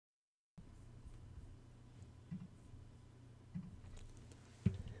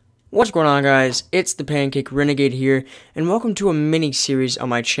What's going on, guys? It's the Pancake Renegade here, and welcome to a mini-series on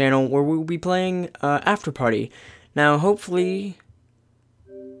my channel where we'll be playing Afterparty. Now, hopefully...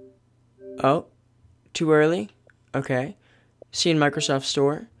 Oh, too early? Okay. See you in Microsoft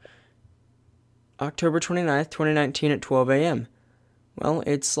Store. October 29th, 2019 at 12 a.m. Well,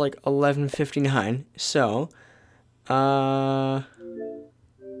 it's like 11:59, so...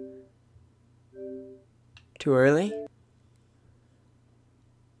 Too early?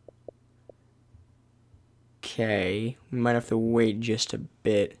 Okay, we might have to wait just a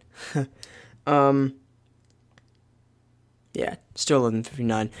bit. Yeah, still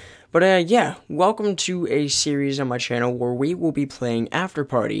 11:59. But yeah, welcome to a series on my channel where we will be playing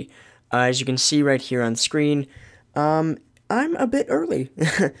Afterparty. As you can see right here on screen, I'm a bit early.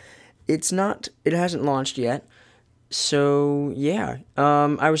 It hasn't launched yet. So yeah,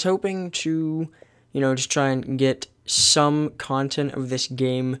 I was hoping to, just try and get some content of this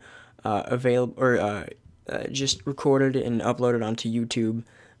game available, or just recorded and uploaded onto YouTube.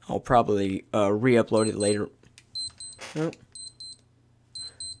 I'll probably re-upload it later. Oh.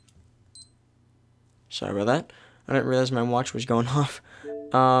 Sorry about that. I didn't realize my watch was going off.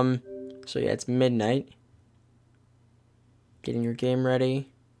 So yeah, it's midnight. Getting your game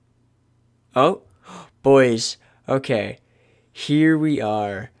ready. Oh, boys. Okay, here we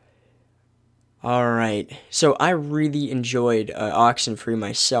are. Alright, so I really enjoyed Oxenfree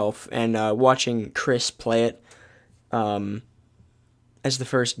myself, and watching Chris play it as the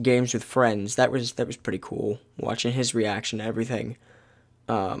first games with friends, that was pretty cool, watching his reaction to everything.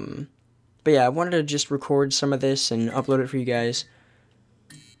 But yeah, I wanted to just record some of this and upload it for you guys.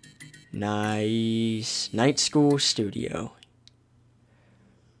 Nice. Night School Studio.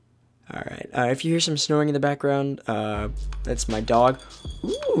 Alright, if you hear some snoring in the background, that's my dog.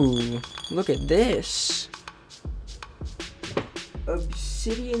 Ooh, look at this.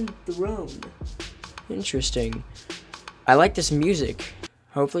 Obsidian Throne. Interesting. I like this music.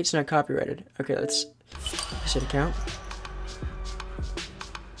 Hopefully it's not copyrighted. Okay, let's set account.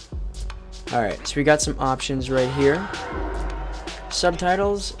 Alright, so we got some options right here.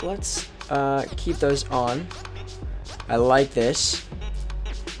 Subtitles, let's keep those on. I like this.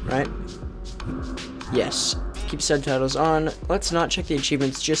 Right? Yes. Keep subtitles on. Let's not check the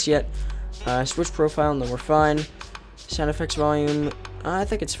achievements just yet. Switch profile, and then we're fine. Sound effects volume. I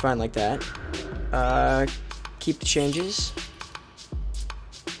think it's fine like that. Keep the changes.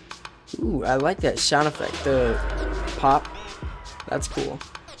 Ooh, I like that sound effect. The pop. That's cool.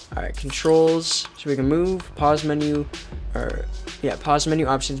 Alright, controls. So we can move, pause menu, pause menu,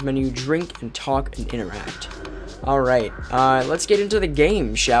 options menu, drink, and talk and interact. Alright, let's get into the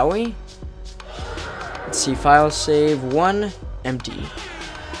game, shall we? Let's see, file save 1, empty.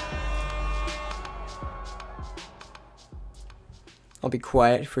 I'll be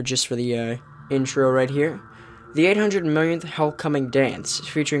quiet for the intro right here. The 800 millionth Hellcoming Dance,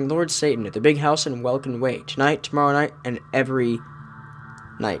 featuring Lord Satan at the Big House in Welkin Way, tonight, tomorrow night, and every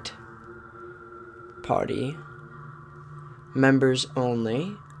night. Party. Members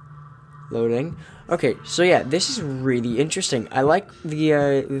only. Loading. Okay, so yeah, this is really interesting. I like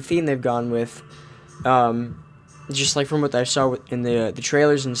the theme they've gone with, just like from what I saw in the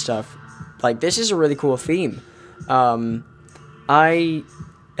trailers and stuff. Like, this is a really cool theme. I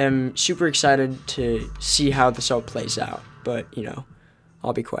am super excited to see how this all plays out, but,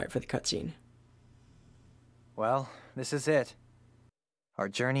 I'll be quiet for the cutscene. Well, this is it. Our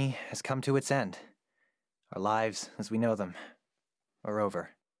journey has come to its end. Our lives, as we know them, are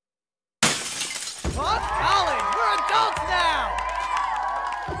over. What? College! We're adults now!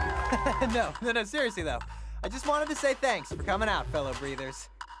 No, seriously though. I just wanted to say thanks for coming out, fellow breathers.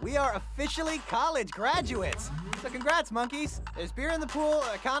 We are officially college graduates. So congrats, monkeys. There's beer in the pool,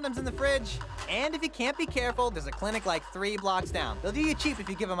 condoms in the fridge, and if you can't be careful, there's a clinic like 3 blocks down. They'll do you cheap if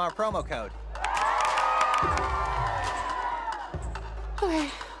you give them our promo code.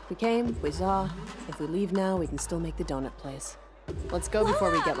 Okay, we came, we saw. If we leave now, we can still make the donut place. Let's go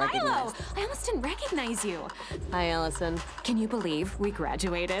before we get recognized. I almost didn't recognize you. Hi, Allison. Can you believe we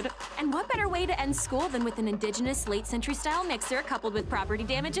graduated? And what better way to end school than with an indigenous late-century style mixer coupled with property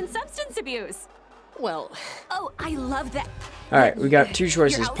damage and substance abuse? Well... Oh, I love that. Alright, we got two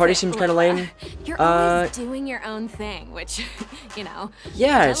choices. Party seems kind of lame. You're always doing your own thing, which,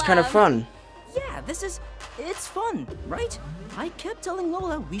 Yeah, it's kind of fun. Yeah, it's fun, right? I kept telling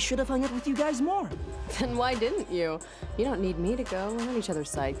Lola we should have hung out with you guys more. Then why didn't you? You don't need me to go. We're not each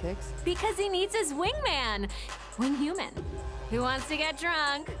other's sidekicks. Because he needs his wingman. Wing human. Who wants to get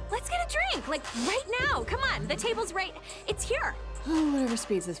drunk? Let's get a drink, like right now. Come on, the table's right. It's here. Oh, whatever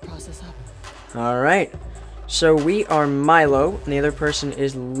speeds this process up. Alright. So we are Milo, and the other person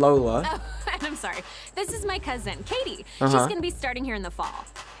is Lola. Oh, and I'm sorry. This is my cousin, Katie. Uh-huh. She's gonna be starting here in the fall.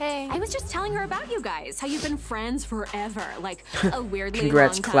 Hey. I was just telling her about you guys, how you've been friends forever, like a weirdly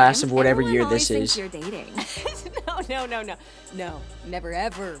Congrats, long time. class of whatever Everyone year always this thinks is. You're dating. No, never,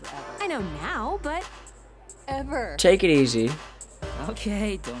 ever. I know now, but Ever. Take it easy.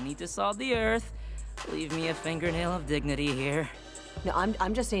 Okay, don't need to salt the earth. Leave me a fingernail of dignity here. No,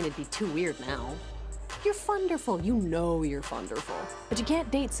 I'm just saying it'd be too weird now. You're wonderful. You know you're wonderful. But you can't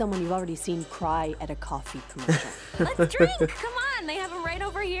date someone you've already seen cry at a coffee commercial. let's drink. Come on, they have them right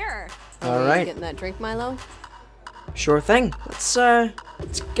over here. All Are you right. getting that drink, Milo? Sure thing. Let's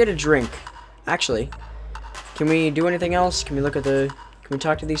get a drink. Actually, can we do anything else? Can we look at the... Can we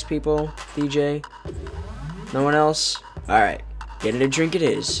talk to these people? DJ? No one else? Alright. Get it a drink it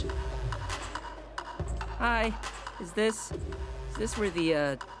is. Hi, is this where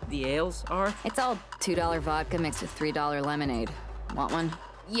the ales are? It's all $2 vodka mixed with $3 lemonade. Want one?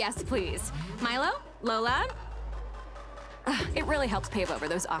 Yes, please. Milo? Lola? It really helps pave over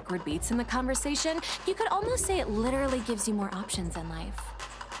those awkward beats in the conversation. You could almost say it literally gives you more options in life.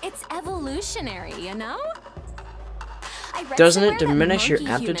 It's evolutionary, you know? I read Doesn't it somewhere that diminish your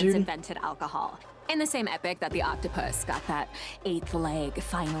monkey humans aptitude? invented alcohol. In the same epic that the octopus got that 8th leg,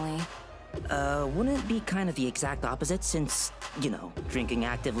 finally. Wouldn't it be kind of the exact opposite since, you know, drinking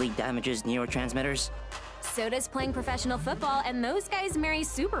actively damages neurotransmitters? So does playing professional football, and those guys marry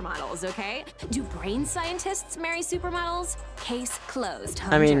supermodels, okay? Do brain scientists marry supermodels? Case closed,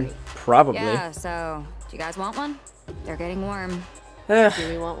 huh, I mean, Jerry? probably. Yeah, so, do you guys want one? They're getting warm. Eh, Do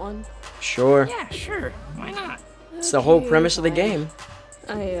we want one? sure. Yeah, sure. Why not? It's the whole premise of the game.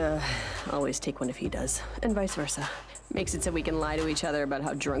 I always take one if he does, and vice versa. Makes it so we can lie to each other about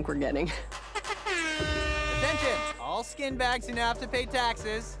how drunk we're getting. Attention! All skin bags who now have to pay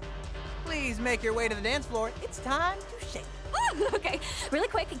taxes. Please make your way to the dance floor. It's time to shake. Okay, really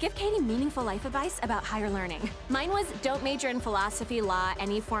quick, give Katie meaningful life advice about higher learning. Mine was don't major in philosophy, law,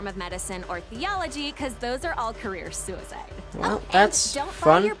 any form of medicine, or theology, because those are all career suicide. Well, and that's don't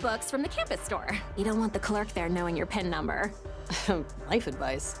fun. buy your books from the campus store. You don't want the clerk there knowing your PIN number. Life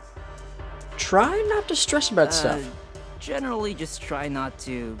advice. Try not to stress about stuff. Generally just try not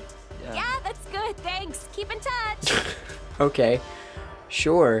to... Yeah, that's good, thanks. Keep in touch. Okay.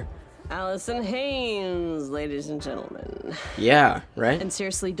 Sure. Allison Haynes, ladies and gentlemen. Yeah, right? And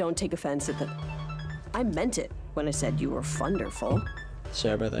seriously, don't take offense at the... I meant it when I said you were wonderful.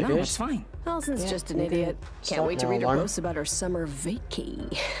 Sorry about that, No, guys. it's fine. Allison's just an you can idiot. stop Can't wait to my read her alarm. posts about her summer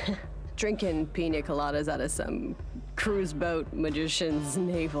vacay. Drinking pina coladas out of some cruise boat magician's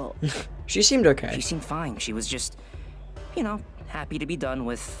navel. She seemed okay. She seemed fine. She was just, you know, happy to be done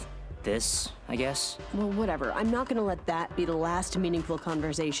with this, I guess. Well, whatever. I'm not gonna let that be the last meaningful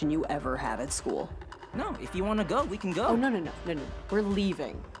conversation you ever have at school. No, if you want to go, we can go. Oh, no. We're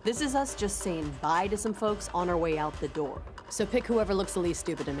leaving. This is us just saying bye to some folks on our way out the door. So pick whoever looks the least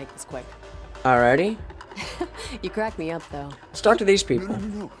stupid and make this quick. Alrighty. You crack me up, though. Let's talk to these people.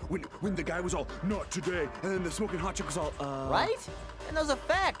 No. When the guy was all, not today, and then the smoking hot chick was all, Right? And those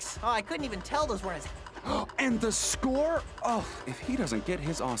effects. Oh, I couldn't even tell those weren't his... And the score? Oh, if he doesn't get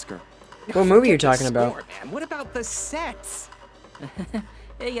his Oscar. What movie are you Forget talking the about? score, man. What about the sets?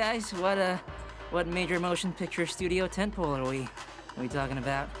 Hey guys, what major motion picture studio tentpole are we talking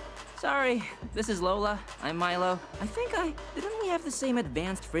about? Sorry, this is Lola. I'm Milo. Didn't we have the same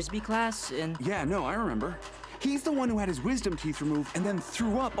advanced frisbee class in... Yeah, no, I remember. He's the one who had his wisdom teeth removed and then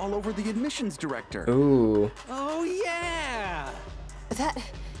threw up all over the admissions director. Ooh. Oh, yeah!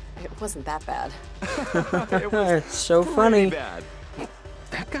 It wasn't that bad. It was So pretty funny. bad.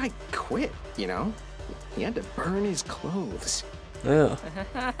 That guy quit, you know? He had to burn his clothes. Ugh.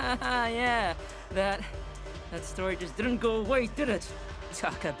 Yeah, that story just didn't go away, did it?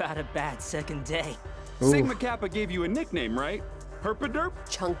 Talk about a bad second day. Sigma Kappa gave you a nickname, right? Herpaderp?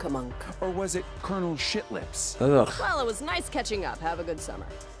 Chunk-a-monk. Or was it Colonel Shitlips? Ugh. Well, it was nice catching up. Have a good summer.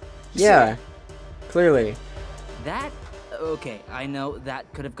 Yeah. Clearly. Okay, I know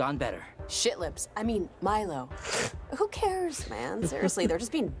that could have gone better. Shit lips. I mean, Milo. Who cares, man? Seriously, they're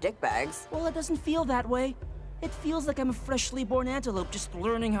just being dickbags. Well, it doesn't feel that way. It feels like I'm a freshly born antelope just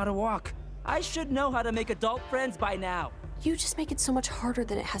learning how to walk. I should know how to make adult friends by now. You just make it so much harder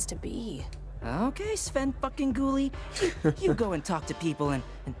than it has to be. Okay, Sven fucking Ghoulie. You go and talk to people and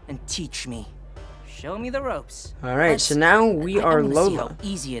teach me. Show me the ropes. Alright, so now we are I wanna see how Lola.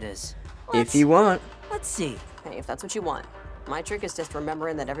 easy it is. If you want. Let's see. Hey, if that's what you want. My trick is just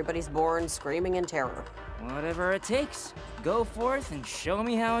remembering that everybody's born screaming in terror. Whatever it takes. Go forth and show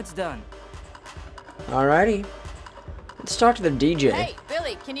me how it's done. Alrighty. Let's talk to the DJ. Hey,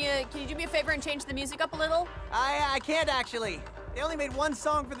 Billy, can you do me a favor and change the music up a little? I can't actually. They only made one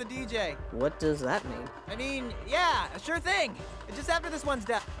song for the DJ. What does that mean? I mean, yeah, sure thing. Just after this one's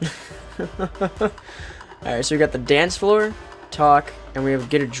done. Alright, so we got the dance floor, talk, and we have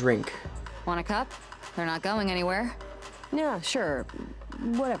get a drink. Want a cup? They're not going anywhere. Yeah, sure.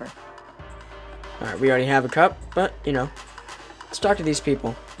 Whatever. Alright, we already have a cup, but, you know, let's talk to these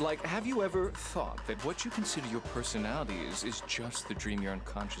people. Like, have you ever thought that what you consider your personality is just the dream your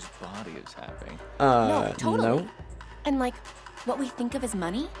unconscious body is having? No, totally. No. And like, what we think of as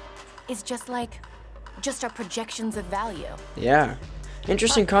money is just our projections of value. Yeah.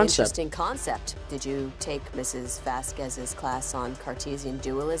 Interesting concept. Interesting concept. Did you take Mrs. Vasquez's class on Cartesian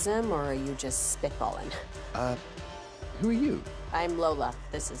dualism, or are you just spitballing? Who are you? I'm Lola.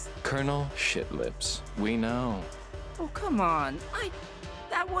 This is... Colonel Shitlips. We know. Oh, come on.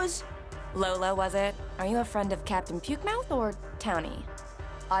 That was... Lola, was it? Are you a friend of Captain Pukemouth or Townie?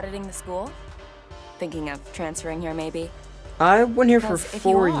 Auditing the school? Thinking of transferring here, maybe? I went here for 'Cause if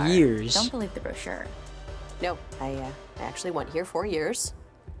 4 you are, years. Don't believe the brochure. No, I actually went here 4 years.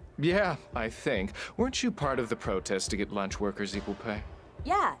 Yeah, I think. Weren't you part of the protest to get lunch workers equal pay?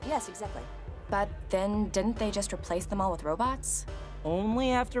 Yeah, yes, exactly. But then, didn't they just replace them all with robots? Only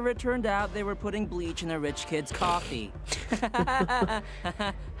after it turned out they were putting bleach in the rich kids' coffee.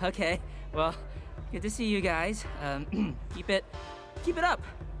 Okay, well, good to see you guys. Keep it up.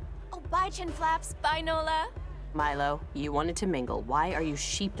 Oh, bye, Chin Flaps. Bye, Nola. Milo, you wanted to mingle. Why are you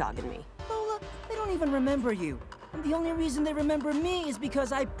sheepdogging me? Lola, they don't even remember you. And the only reason they remember me is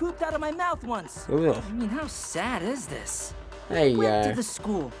because I pooped out of my mouth once. Ugh. I mean, how sad is this? Hey, Went to the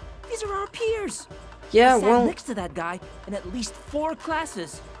school. These are our peers. yeah, I sat well, next to that guy in at least 4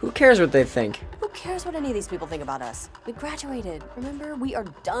 classes. who cares what they think? Who cares what any of these people think about us? We graduated. Remember? We are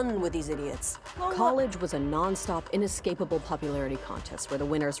done with these idiots. College was a non-stop, inescapable popularity contest where the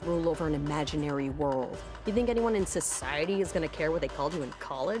winners rule over an imaginary world. You think anyone in society is gonna care what they called you in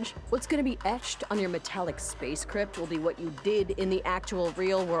college? What's gonna be etched on your metallic space crypt will be what you did in the actual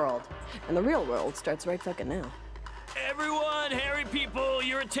real world. And the real world starts right fucking now. Everyone, hairy people,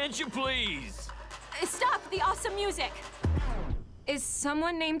 your attention, please. Stop the awesome music. Is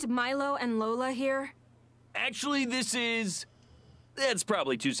someone named Milo and Lola here? Actually, that's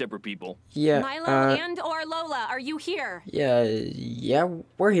probably 2 separate people. Yeah, Milo and or Lola, are you here? yeah,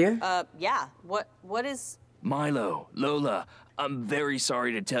 we're here. Yeah. What is... Milo, Lola, I'm very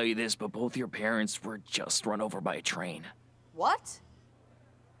sorry to tell you this, but both your parents were just run over by a train. What?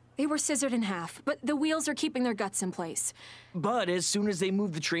 They were scissored in half, but the wheels are keeping their guts in place. But as soon as they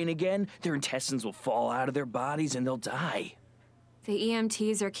move the train again, their intestines will fall out of their bodies and they'll die. The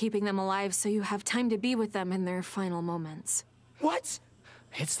EMTs are keeping them alive so you have time to be with them in their final moments. What?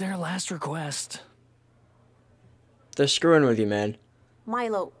 It's their last request. They're screwing with you, man.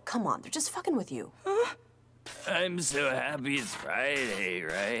 Milo, come on. They're just fucking with you. I'm so happy it's Friday,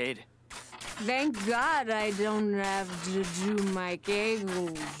 right? Thank God I don't have to do my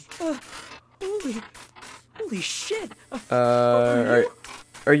kegels. Holy shit.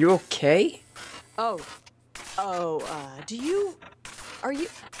 Are you okay?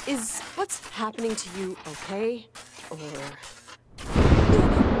 Is what's happening to you okay? Or...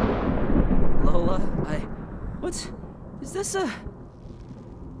 Lola, is this a...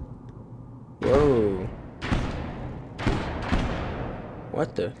 Whoa.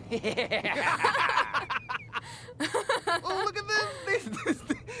 What the? Oh, look at them!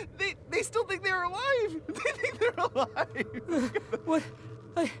 They still think they're alive! They think they're alive! What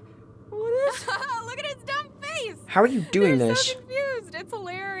is... Look at his dumb face! How are you doing this? So confused. It's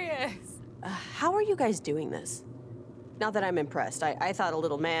hilarious. How are you guys doing this? Not that I'm impressed. I thought a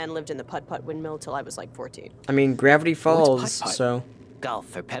little man lived in the putt-putt windmill till I was like 14. I mean, gravity falls, putt-putt? so... Golf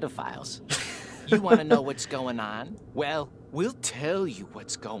for pedophiles. You want to know what's going on? Well, we'll tell you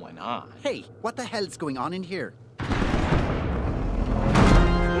what's going on. Hey, what the hell's going on in here?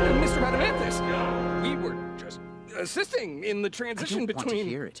 Mr. Madamanthus, we were just assisting in the transition I don't want to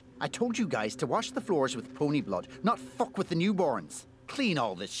hear it. I told you guys to wash the floors with pony blood, not fuck with the newborns. Clean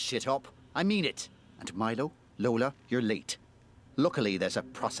all this shit up. I mean it. And Milo, Lola, you're late. Luckily, there's a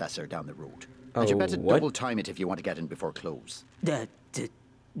processor down the road. And you better what? double time it if you want to get in before close.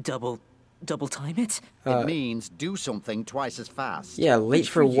 Double time it? It means do something twice as fast. Yeah, late Which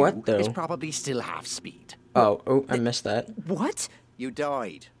for what, you though? Is probably still half speed. Oh, I missed that. What? You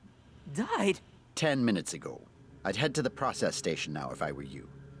died. Died? 10 minutes ago. I'd head to the process station now if I were you.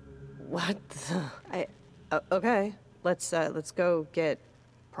 What the... okay. Let's go get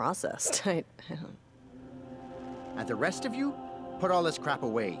processed. And the rest of you, put all this crap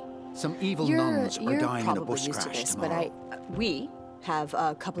away. Some evil nuns are dying in a probably bus used to crash this, tomorrow. but we have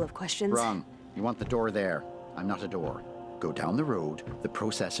a couple of questions. Wrong. You want the door there. I'm not a door. Go down the road. The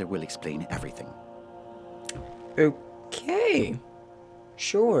processor will explain everything. Okay.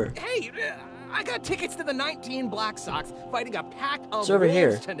 Sure. Hey, I got tickets to the 19 Black Sox fighting a pack of It's over wolves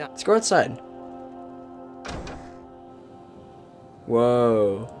here. tonight. Let's go outside.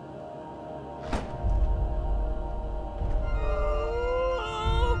 Whoa.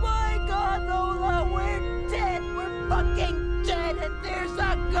 Oh my god, Lola, we're dead! We're fucking dead, and there's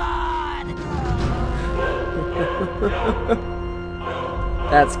a god!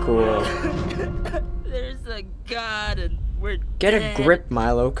 That's cool. There's a god, and we're Get dead. a grip,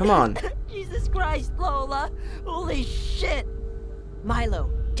 Milo. Come on. Jesus Christ, Lola! Holy shit! Milo,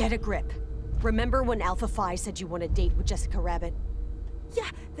 get a grip. Remember when Alpha Phi said you want a date with Jessica Rabbit? Yeah,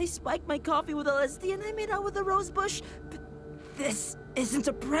 they spiked my coffee with LSD and I made out with a rose bush. But this isn't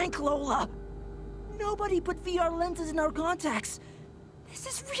a prank, Lola. Nobody put VR lenses in our contacts. This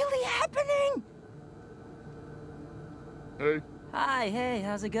is really happening. Hey. Hi, hey,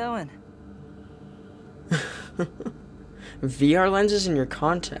 how's it going? VR lenses in your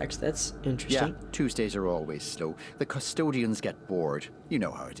contacts. That's Yeah, interesting. Tuesdays are always slow. The custodians get bored. You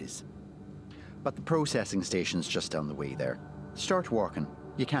know how it is. But the processing station's just down the way there. Start walking.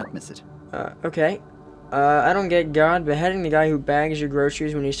 You can't miss it. Okay. I don't get God beheading the guy who bags your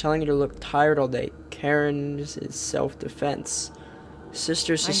groceries when he's telling you to look tired all day. Karen's is self-defense.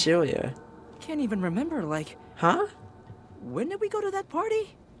 Sister Cecilia. Can't even remember, like, Huh? when did we go to that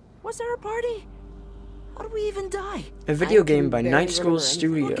party? Was there a party? How did we even die? A video I game can by barely Night School remember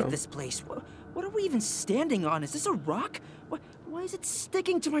anything. Look Studio. at this place. What are we even standing on? Is this a rock? Why is it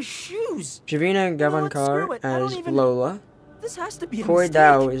sticking to my shoes? Javina know what? Screw Gavankar it. I don't as even- Lola. This has to be a Corey mistake.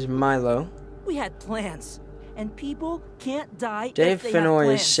 Dow is Milo. We had plans, and people can't die Dave if they have Fenoy is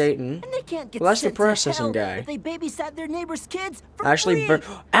plans. Satan. And they can't get Well, that's the sent to processing hell guy. if they babysat their neighbors' kids for Ashley free.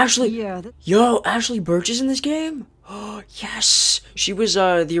 Ashley! Yeah, Yo, Ashley Birch is in this game? Oh, yes! She was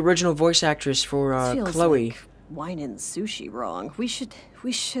the original voice actress for Feels Chloe. like wine and sushi wrong. We should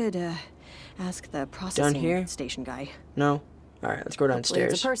ask the processing here? station guy. No? Alright, let's go Hopefully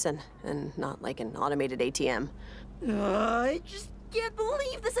downstairs. it's a person and not like an automated ATM. I just can't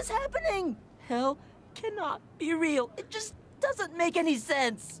believe this is happening. Hell cannot be real. It just doesn't make any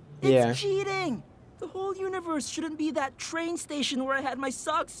sense. It's Yeah. cheating. The whole universe shouldn't be that train station where I had my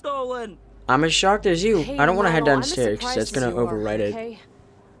socks stolen. I'm as shocked as you. Hey, I don't want to head Milo, I'm as downstairs because that's surprised going as to you are, overwrite it. okay?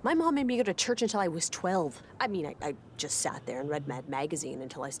 My mom made me go to church until I was 12. I mean, I just sat there and read Mad Magazine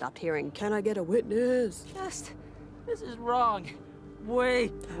until I stopped hearing, "Can I get a witness?" This is wrong.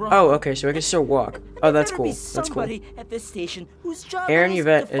 Way wrong. Oh, okay, so I can still walk. Oh, that's Better cool. be That's cool. somebody at this station whose job Aaron it is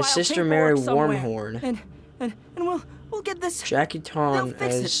Yvette to as file Sister Mary paperwork somewhere. Wormhorn. And we'll get this. Jackie Ton They'll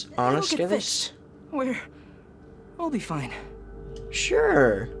fix as it. It'll Honest get fixed. I'll be fine.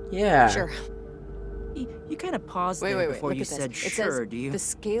 Sure. Yeah. Sure. You kind of paused Wait, there wait, wait. before Look you at this. said It sure, says, do you? The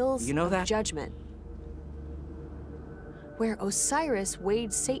scales You know of that? judgment. Where Osiris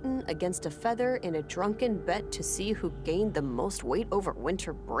weighed Satan against a feather in a drunken bet to see who gained the most weight over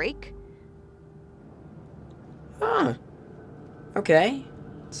winter break? Huh. Okay.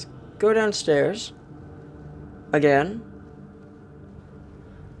 Let's go downstairs. Again.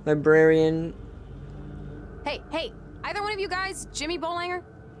 Librarian. Hey, either one of you guys, Jimmy Bolanger?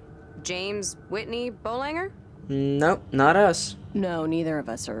 James Whitney Bolanger? Nope, not us. No, neither of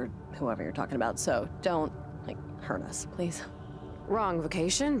us or whoever you're talking about, so don't, hurt us, please. Wrong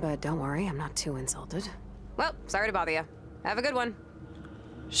vocation, but don't worry, I'm not too insulted. Well, sorry to bother you. Have a good one.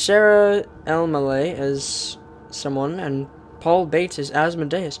 Sarah Elmaleh as someone, and Paul Bates as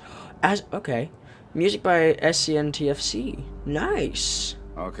Asmodeus. Okay. Music by SCNTFC. Nice.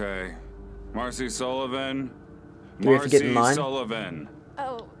 Okay. Marcy Sullivan. Do we have to get in line? Sullivan.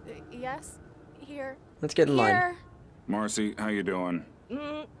 Oh, yes. Here. Let's get in line. Marcy, how you doing?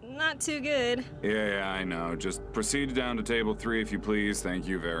 Not too good. Yeah, I know. Just proceed down to table 3 if you please. Thank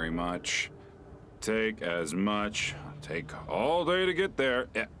you very much. Take as much. Take all day to get there.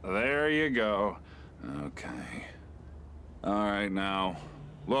 Yeah, there you go. Okay. All right, now.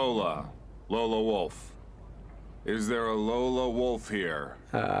 Lola Wolf. Is there a Lola Wolf here?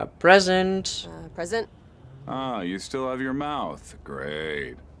 Present. Present. Ah, you still have your mouth.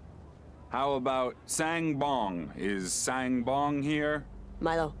 Great. How about Sang Bong? Is Sang Bong here?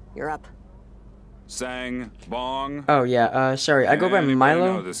 Milo, you're up. Sang Bong? Oh, yeah, sorry. I go by Anybody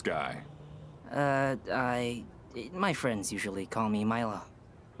Milo. know this guy? My friends usually call me Milo.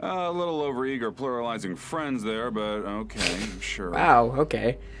 A little overeager pluralizing friends there, but okay, sure. Wow,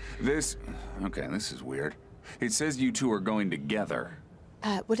 okay. This is weird. It says you two are going together.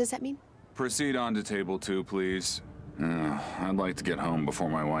 What does that mean? Proceed on to table 2, please. I'd like to get home before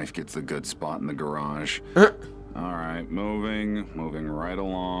my wife gets the good spot in the garage. Alright, moving right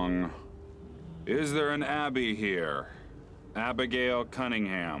along. Is there an Abby here? Abigail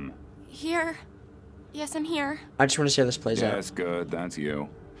Cunningham. Here. Yes, I'm here. I just want to see how this plays out. Yes, good, that's you.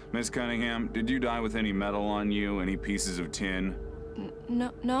 Miss Cunningham, did you die with any metal on you? Any pieces of tin?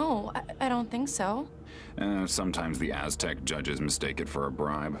 No, I don't think so. Sometimes the Aztec judges mistake it for a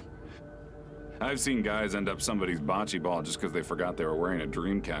bribe. I've seen guys end up somebody's bocce ball just because they forgot they were wearing a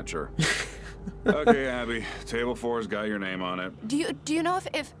dream catcher. Okay, Abby, table 4's got your name on it. Do you know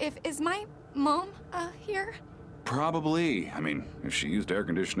if is my mom here? Probably. I mean, if she used air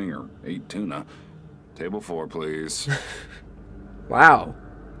conditioning or ate tuna. Table 4, please. Wow.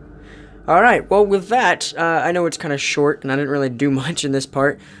 Alright, well with that, I know it's kind of short and I didn't really do much in this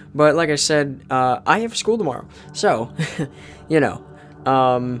part, but like I said, I have school tomorrow, so, you know,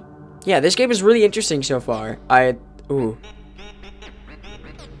 yeah, this game is really interesting so far. Ooh.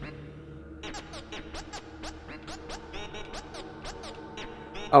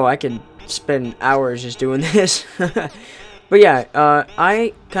 Oh, I could spend hours just doing this. But yeah,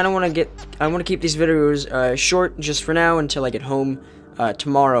 I kind of want to keep these videos short just for now until I get home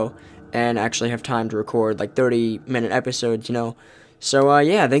tomorrow and actually have time to record like 30-minute episodes, you know. So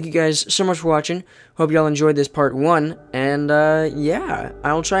yeah, thank you guys so much for watching. Hope y'all enjoyed this part 1, and yeah,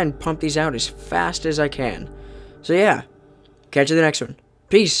 I'll try and pump these out as fast as I can. So yeah, catch you in the next one.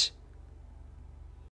 Peace.